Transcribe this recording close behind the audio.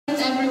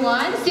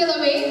everyone. Still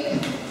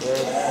awake?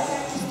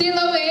 Yes. Still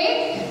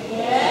awake?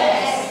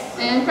 Yes.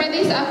 And for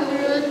this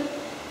afternoon,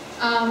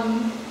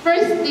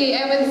 firstly,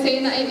 I would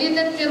say that I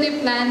didn't really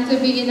plan to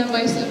be in a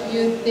Voice of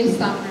Youth this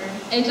summer.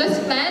 I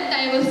just planned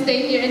I will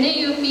stay here in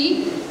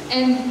AUP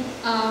and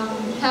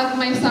have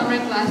my summer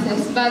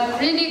classes. But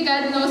really,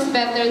 God knows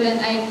better than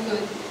I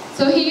could.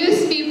 So He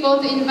used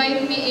people to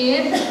invite me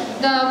in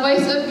the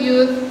Voice of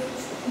Youth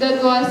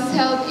that was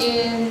held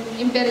in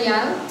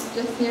Imperial,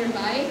 just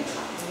nearby.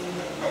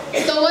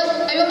 So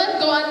I will not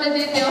go on the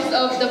details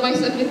of the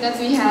Voice of Youth that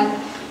we had,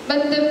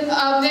 but the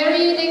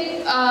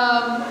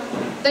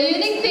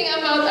unique thing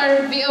about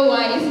our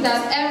VOY is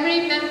that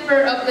every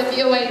member of the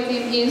VOY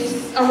team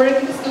is a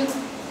working student.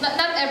 Not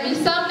every,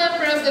 some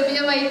member of the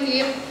VOY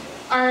team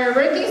are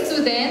working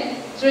student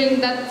during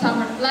that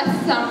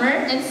last summer,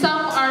 and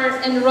some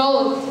are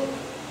enrolled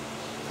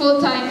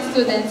full-time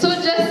students. So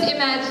just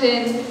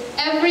imagine,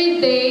 every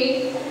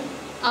day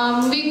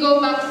we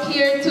go back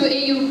here to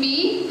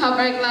AUP, have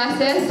our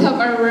classes, have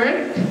our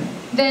work.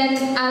 Then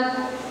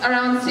at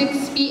around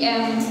 6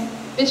 p.m.,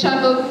 we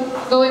travel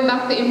going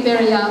back to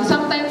Imperial.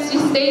 Sometimes we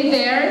stay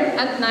there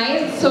at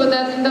night so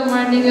that in the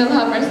morning we'll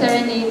have our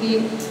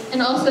serenading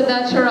and also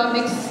the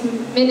cherobics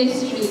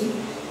ministry.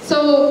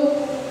 So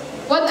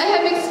what I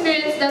have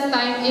experienced that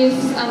time is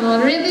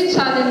really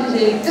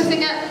challenging. Kasi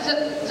nga,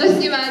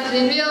 just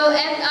imagine, we'll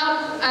end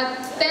up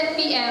at 10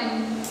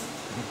 p.m.,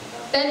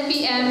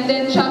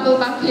 then travel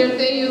back here to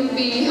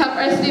AUP, have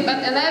our sleep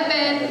at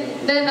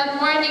 11, then at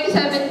morning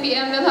 7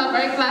 p.m. we'll have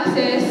our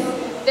classes,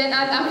 then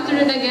at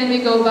afternoon again we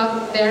go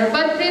back there.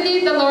 But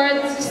really the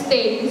Lord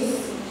sustains,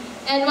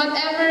 and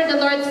whatever the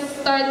Lord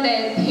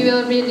started, He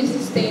will really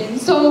sustain.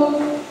 So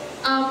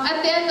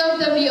at the end of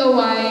the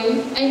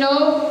VOY, I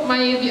know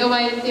my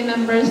VOY team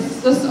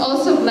members was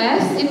also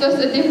blessed. It was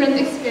a different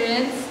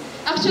experience.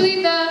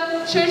 Actually,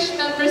 the church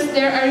members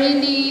there are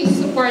really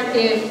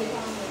supportive.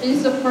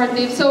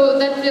 So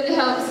that really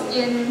helps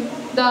in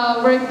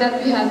the work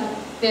that we have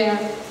there.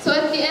 So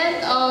at the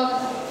end of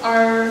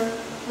our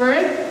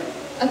work,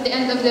 at the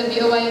end of the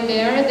VOY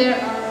there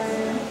are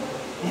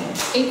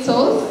 8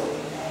 souls.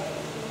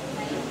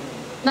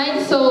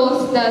 9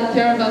 souls that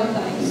were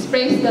baptized.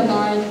 Praise the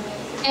Lord.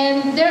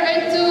 And there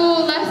are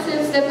 2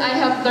 lessons that I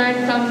have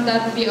learned from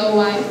that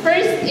VOY.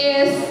 First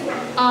is,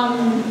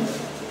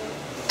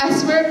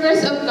 as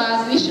workers of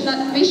God, we should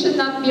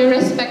not be a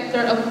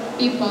respecter of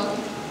people.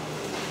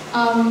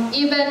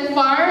 Even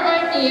far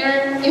or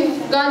near, if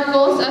God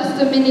calls us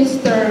to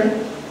minister,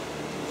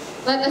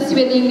 let us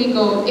willingly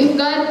go. If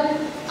God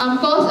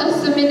calls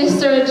us to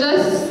minister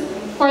just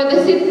for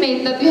the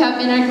seatmate that we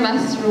have in our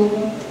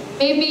classroom,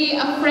 maybe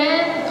a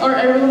friend or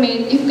a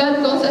roommate, if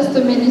God calls us to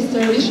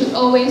minister, we should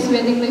always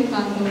willingly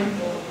follow.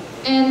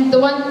 And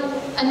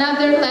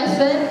another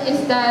lesson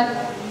is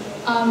that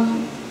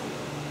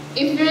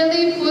if you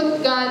really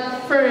put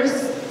God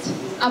first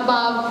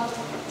above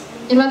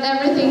in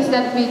whatever things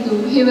that we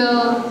do, He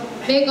will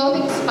make all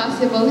things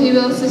possible. He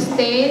will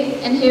sustain,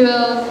 and He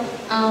will,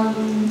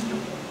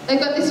 like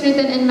what is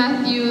written in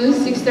Matthew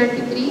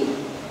 6:33.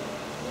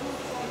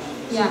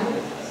 Yeah.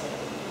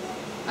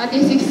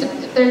 Matthew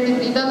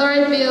 6:33. The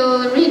Lord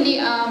will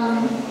really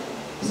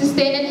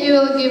sustain, and He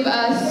will give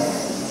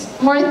us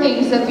more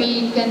things that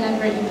we can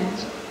never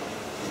imagine.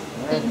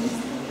 Thank you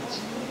so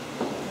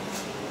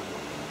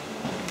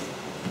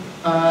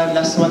much.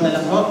 Last one na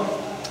lang po,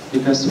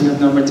 because we have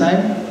no more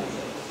time.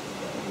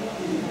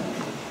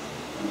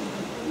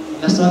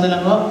 Last one na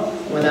lang po.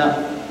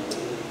 Wala.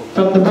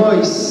 From the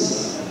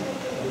boys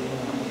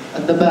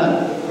at the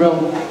back.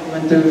 Bro, you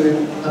want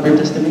to have your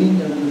testimony?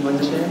 You want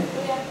to share?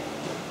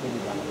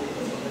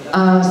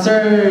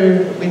 Sir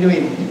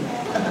Winwin.